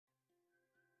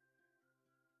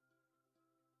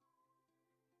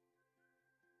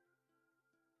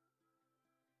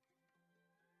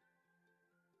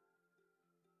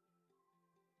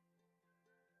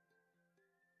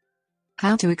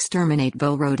How to exterminate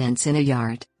vole rodents in a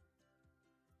yard.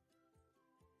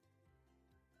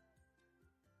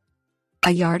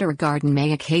 A yard or garden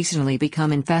may occasionally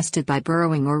become infested by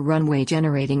burrowing or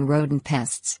runway-generating rodent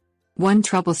pests. One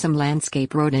troublesome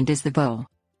landscape rodent is the vole.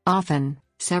 Often,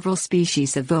 several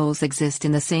species of voles exist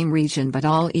in the same region but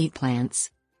all eat plants.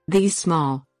 These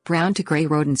small, brown to gray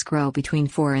rodents grow between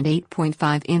 4 and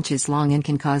 8.5 inches long and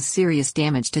can cause serious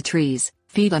damage to trees,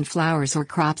 feed on flowers or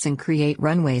crops and create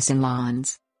runways in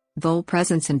lawns. Vole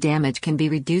presence and damage can be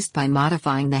reduced by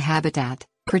modifying the habitat,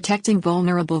 protecting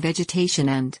vulnerable vegetation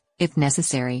and, if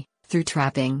necessary, through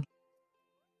trapping.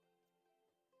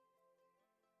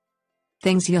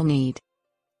 Things you'll need: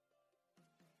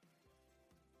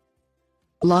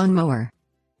 lawnmower,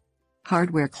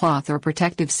 hardware cloth or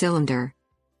protective cylinder,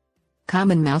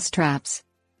 common mouse traps,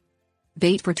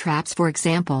 bait for traps, for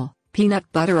example, peanut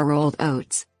butter or rolled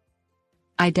oats.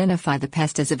 Identify the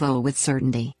pest as a vole with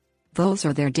certainty. Voles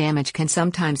or their damage can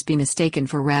sometimes be mistaken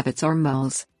for rabbits or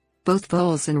moles. Both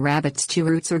voles and rabbits chew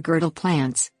roots or girdle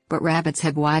plants, but rabbits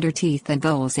have wider teeth than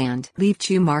voles and leave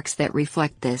chew marks that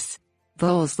reflect this.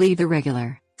 Voles leave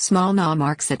irregular, small gnaw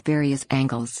marks at various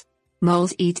angles.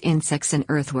 Moles eat insects and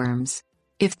earthworms.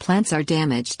 If plants are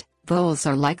damaged, voles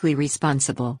are likely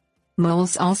responsible.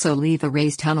 Moles also leave a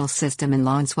raised tunnel system in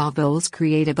lawns, while voles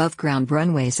create above-ground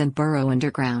runways and burrow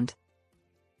underground.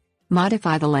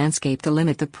 Modify the landscape to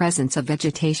limit the presence of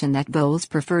vegetation that voles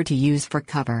prefer to use for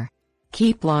cover.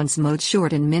 Keep lawns mowed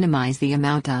short and minimize the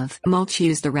amount of mulch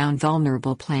used around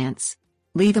vulnerable plants.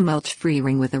 Leave a mulch-free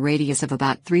ring with a radius of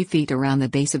about 3 feet around the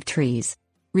base of trees.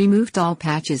 Remove all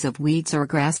patches of weeds or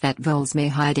grass that voles may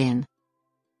hide in.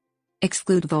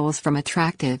 Exclude voles from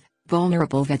attractive,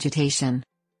 vulnerable vegetation.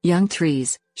 Young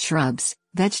trees, shrubs,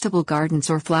 vegetable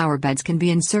gardens or flower beds can be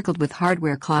encircled with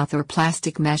hardware cloth or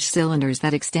plastic mesh cylinders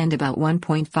that extend about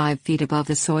 1.5 feet above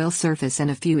the soil surface and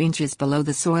a few inches below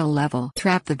the soil level.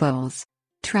 Trap the voles.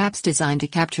 Traps designed to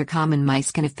capture common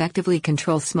mice can effectively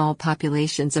control small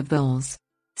populations of voles.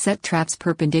 Set traps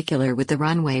perpendicular with the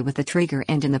runway with the trigger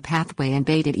end in the pathway and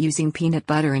bait it using peanut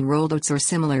butter and rolled oats or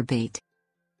similar bait.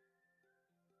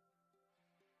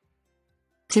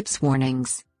 Tips: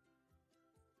 warnings.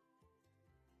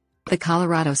 The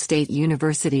Colorado State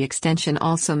University Extension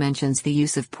also mentions the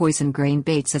use of poison grain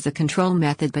baits as a control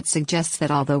method, but suggests that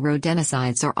although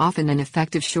rodenticides are often an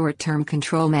effective short-term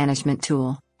control management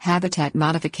tool, habitat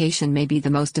modification may be the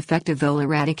most effective vole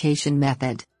eradication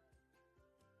method.